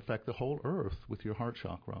and affect the whole earth with your heart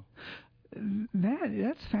chakra.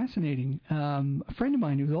 That's fascinating. A friend of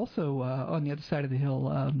mine who's also on the other side of the hill,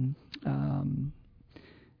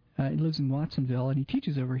 he lives in Watsonville, and he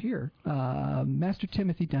teaches over here. Master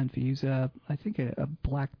Timothy Dunphy, who's I think a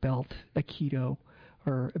black belt, Aikido,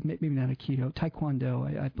 or maybe not Aikido,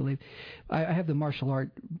 Taekwondo, I believe. I have the martial art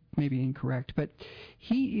maybe incorrect, but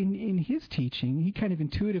he, in his teaching, he kind of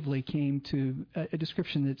intuitively came to a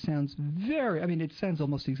description that sounds it sounds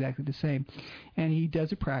almost exactly the same. And he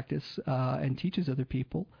does a practice and teaches other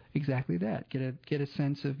people exactly that. Get a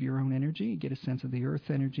sense of your own energy, get a sense of the earth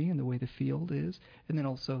energy and the way the field is, and then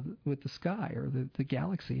also with the sky or the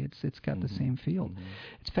galaxy, it's got the same field.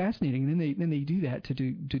 It's fascinating. And then they do that to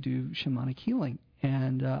do shamanic healing.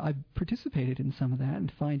 And I've participated in some of that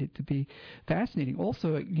and find it to be fascinating.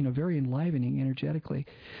 Also, very enlivening energetically.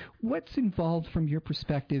 What's involved from your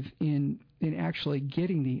perspective in actually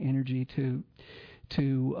getting the energy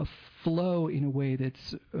to flow in a way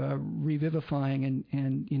that's revivifying,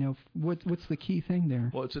 and what's the key thing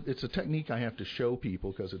there? Well, it's a technique I have to show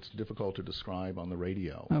people because it's difficult to describe on the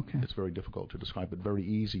radio. Okay. It's very difficult to describe, but very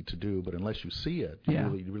easy to do. But unless you see it,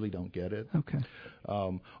 you really don't get it. Okay.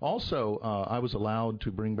 Also, I was allowed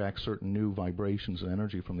to bring back certain new vibrations and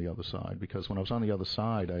energy from the other side, because when I was on the other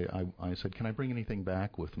side, I said, can I bring anything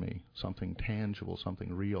back with me? Something tangible,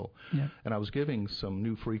 something real. Yeah. And I was giving some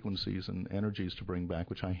new frequencies and energies to bring back,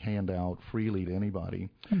 which I hand out freely to anybody.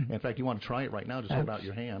 In fact, you want to try it right now, just hold out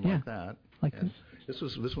your hand like that. Like and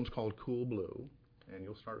this one's called Cool Blue, and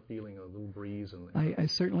you'll start feeling a little breeze in there. I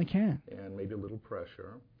certainly can. And maybe a little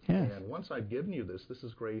pressure. Yes. And once I've given you this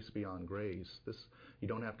is grace beyond grace. You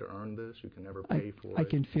don't have to earn this. You can never pay for it. I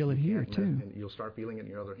can feel it here, too. And you'll start feeling it in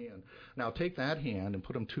your other hand. Now, take that hand and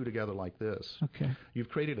put them two together like this. Okay. You've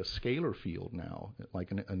created a scalar field now,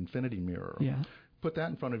 like an infinity mirror. Yeah. Put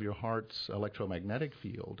that in front of your heart's electromagnetic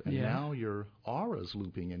field, and now your aura's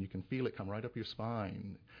looping, and you can feel it come right up your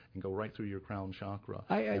spine and go right through your crown chakra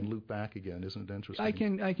and loop back again. Isn't it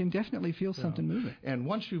interesting? I can definitely feel something moving. And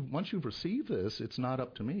once you've received this, it's not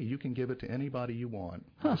up to me. You can give it to anybody you want.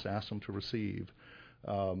 Just ask them to receive.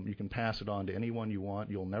 You can pass it on to anyone you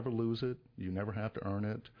want. You'll never lose it. You never have to earn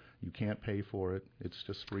it. You can't pay for it. It's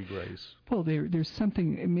just free grace. Well, there's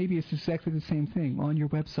something, maybe it's exactly the same thing. On your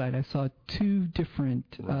website, I saw 2 different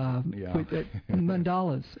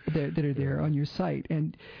mandalas that are there on your site.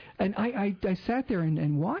 And I sat there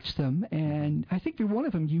and watched them, and I think one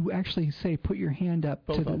of them you actually say put your hand up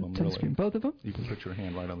to the screen. Both of them? You can put your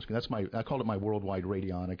hand right on the screen. I called it my worldwide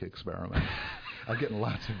radionic experiment. I'm getting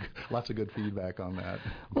lots of good feedback on that.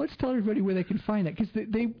 Well, let's tell everybody where they can find that, because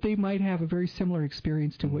they might have a very similar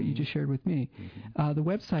experience to what you just shared with me. The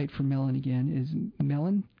website for Mellen, again, is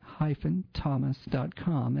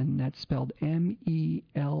Mellen-Thomas.com, and that's spelled MELLEN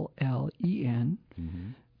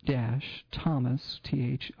Thomas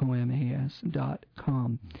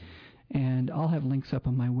THOMAS.com. And I'll have links up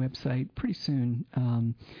on my website pretty soon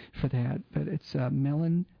for that. But it's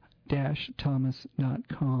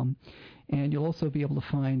Mellen-Thomas.com. And you'll also be able to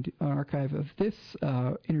find an archive of this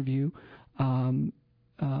interview on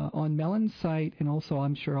Mellen's site, and also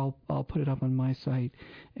I'm sure I'll put it up on my site,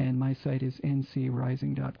 and my site is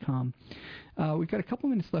ncrising.com. We've got a couple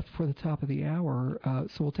minutes left before the top of the hour,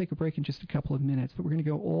 so we'll take a break in just a couple of minutes, but we're going to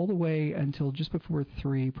go all the way until just before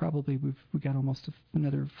 3. Probably we've got almost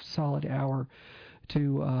another solid hour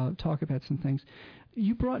to talk about some things.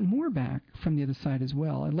 You brought more back from the other side as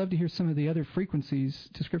well. I'd love to hear some of the other frequencies,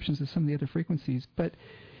 descriptions of some of the other frequencies, but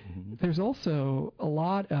there's also a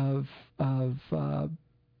lot of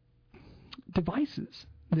devices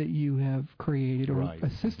that you have created or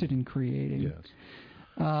assisted in creating. Yes.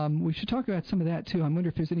 We should talk about some of that too. I wonder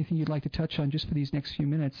if there's anything you'd like to touch on just for these next few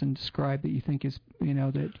minutes and describe that you think is,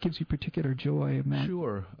 that gives you particular joy.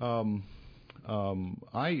 Sure.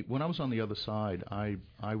 When I was on the other side, I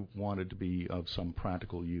wanted to be of some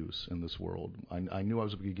practical use in this world. I knew I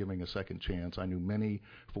was going to be giving a second chance. I knew many,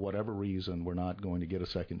 for whatever reason, were not going to get a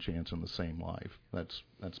second chance in the same life. That's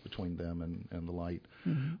between them and the light.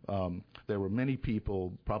 There were many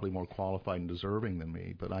people probably more qualified and deserving than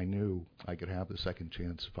me, but I knew I could have the second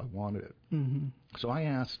chance if I wanted it. So I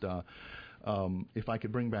asked if I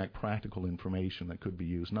could bring back practical information that could be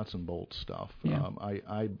used, nuts and bolts stuff.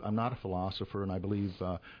 I'm not a philosopher, and I believe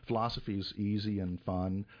philosophy is easy and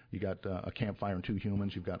fun. You got a campfire and 2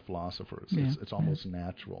 humans, you've got philosophers. It's almost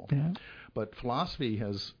natural. But philosophy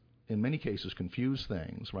has, in many cases, confused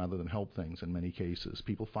things rather than help things in many cases.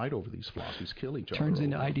 People fight over these philosophies, kill each other. Turns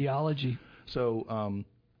into ideology. So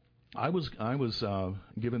I was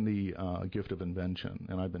given the gift of invention,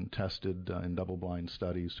 and I've been tested in double-blind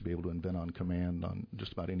studies to be able to invent on command on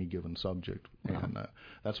just about any given subject. And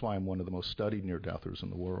that's why I'm one of the most studied near-deathers in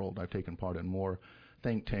the world. I've taken part in more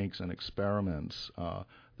think tanks and experiments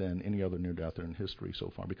than any other near-deather in history so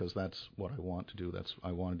far, because that's what I want to do.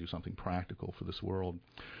 I want to do something practical for this world.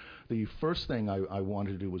 The first thing I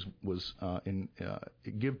wanted to do was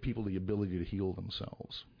give people the ability to heal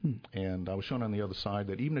themselves. And I was shown on the other side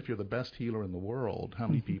that even if you're the best healer in the world, how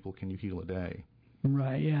many people can you heal a day?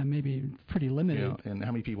 Right, maybe pretty limited. And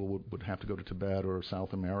how many people would have to go to Tibet or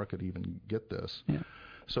South America to even get this?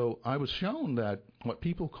 So I was shown that what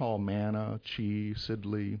people call mana, chi,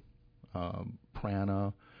 siddhi,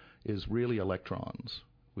 prana, is really electrons,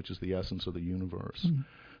 which is the essence of the universe.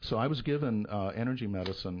 So I was given energy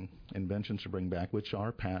medicine inventions to bring back, which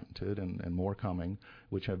are patented and more coming,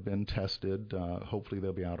 which have been tested. Hopefully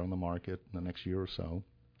they'll be out on the market in the next year or so.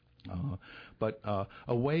 But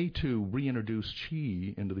a way to reintroduce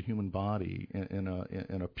chi into the human body in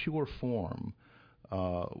a pure form,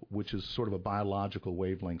 which is sort of a biological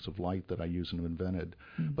wavelengths of light that I use and invented.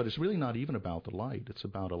 But it's really not even about the light. It's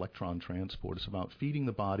about electron transport. It's about feeding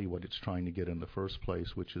the body what it's trying to get in the first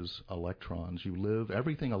place, which is electrons.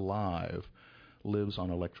 Everything alive lives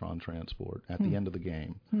on electron transport at the end of the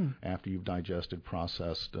game, after you've digested,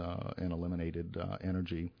 processed, and eliminated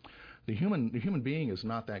energy. The human being is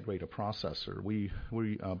not that great a processor. We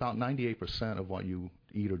about 98% of what you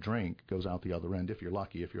eat or drink goes out the other end, if you're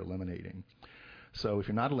lucky, if you're eliminating. So if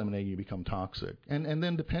you're not eliminating, you become toxic. And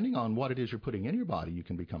then depending on what it is you're putting in your body, you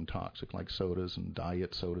can become toxic, like sodas, and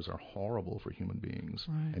diet sodas are horrible for human beings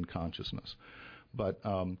and consciousness. But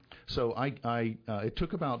so it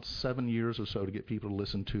took about 7 years or so to get people to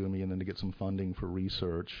listen to me, and then to get some funding for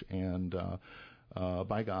research. And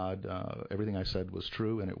by God, everything I said was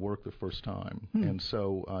true, and it worked the first time. And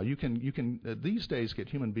so you can these days get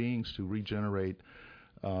human beings to regenerate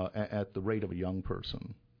at the rate of a young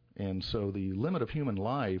person. And so the limit of human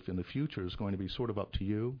life in the future is going to be sort of up to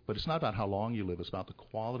you, but it's not about how long you live, it's about the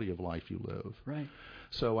quality of life you live. Right.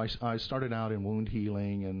 So I started out in wound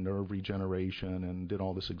healing and nerve regeneration and did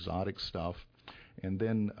all this exotic stuff, and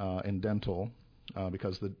then in dental.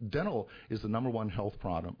 because the dental is the number one health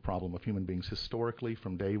problem of human beings historically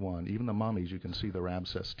from day one. Even the mummies, you can see their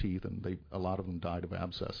abscessed teeth, and a lot of them died of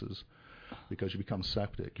abscesses because you become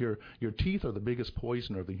septic. Your teeth are the biggest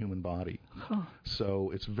poisoner of the human body. Huh.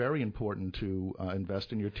 So it's very important to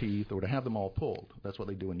invest in your teeth or to have them all pulled. That's what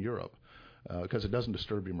they do in Europe. Because it doesn't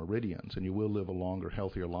disturb your meridians, and you will live a longer,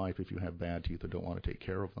 healthier life if you have bad teeth or don't want to take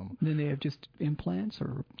care of them. Then they have just implants,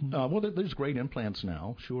 or? Well, there's great implants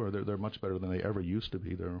now. Sure, they're much better than they ever used to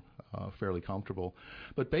be. They're fairly comfortable.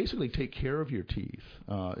 But basically, take care of your teeth.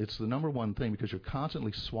 It's the number one thing because you're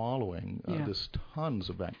constantly swallowing this tons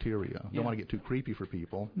of bacteria. Don't want to get too creepy for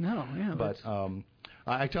people. No, yeah. But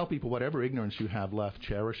I tell people, whatever ignorance you have left,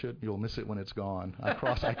 cherish it. You'll miss it when it's gone. I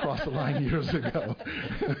crossed the line years ago.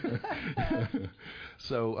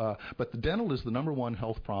 So, but the dental is the number one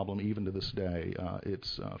health problem even to this day.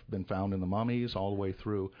 It's been found in the mummies all the way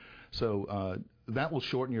through. So that will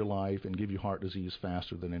shorten your life and give you heart disease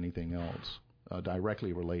faster than anything else.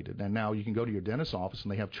 Directly related. And now you can go to your dentist's office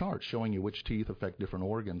and they have charts showing you which teeth affect different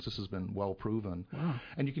organs. This has been well proven. Wow.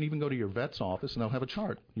 And you can even go to your vet's office and they'll have a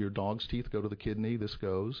chart. Your dog's teeth go to the kidney, this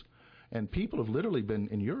goes. And people have literally been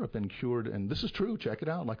in Europe and cured, and this is true, check it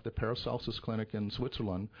out, like the Paracelsus Clinic in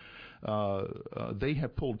Switzerland. They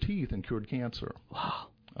have pulled teeth and cured cancer.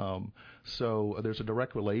 Wow. So there's a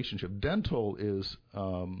direct relationship. Dental is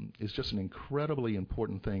just an incredibly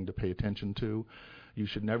important thing to pay attention to. You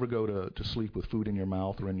should never go to sleep with food in your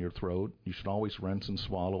mouth or in your throat. You should always rinse and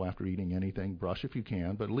swallow after eating anything. Brush if you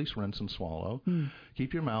can, but at least rinse and swallow.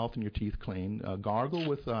 Keep your mouth and your teeth clean. Gargle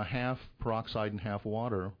with half peroxide and half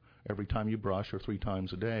water every time you brush or 3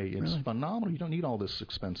 times a day. It's phenomenal. You don't need all this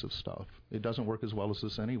expensive stuff. It doesn't work as well as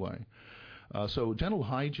this anyway. So dental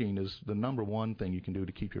hygiene is the number one thing you can do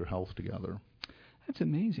to keep your health together. That's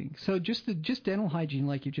amazing. So just dental hygiene,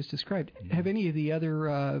 like you just described. Have any of the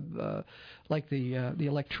other, like the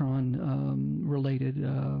electron related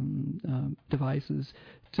devices,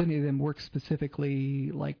 do any of them work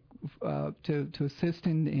specifically, like to assist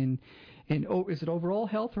in is it overall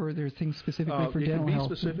health, or are there things specifically for dental health? It can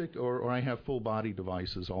be specific, or I have full body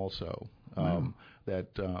devices also that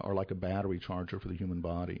are like a battery charger for the human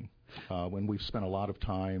body. When we've spent a lot of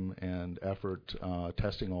time and effort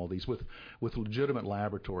testing all these with legitimate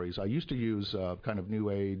laboratories. I used to use kind of new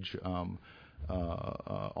age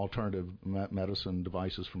alternative medicine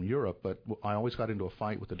devices from Europe, but I always got into a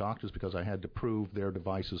fight with the doctors because I had to prove their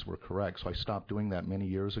devices were correct, so I stopped doing that many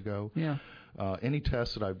years ago. Yeah. Any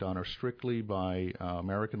tests that I've done are strictly by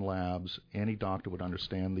American labs. Any doctor would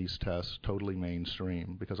understand these tests, totally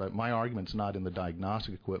mainstream, because my argument's not in the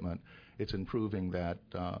diagnostic equipment, it's in proving that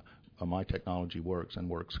my technology works and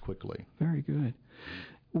works quickly. Very good.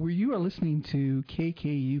 Well, you are listening to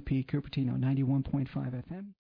KKUP Cupertino 91.5 FM.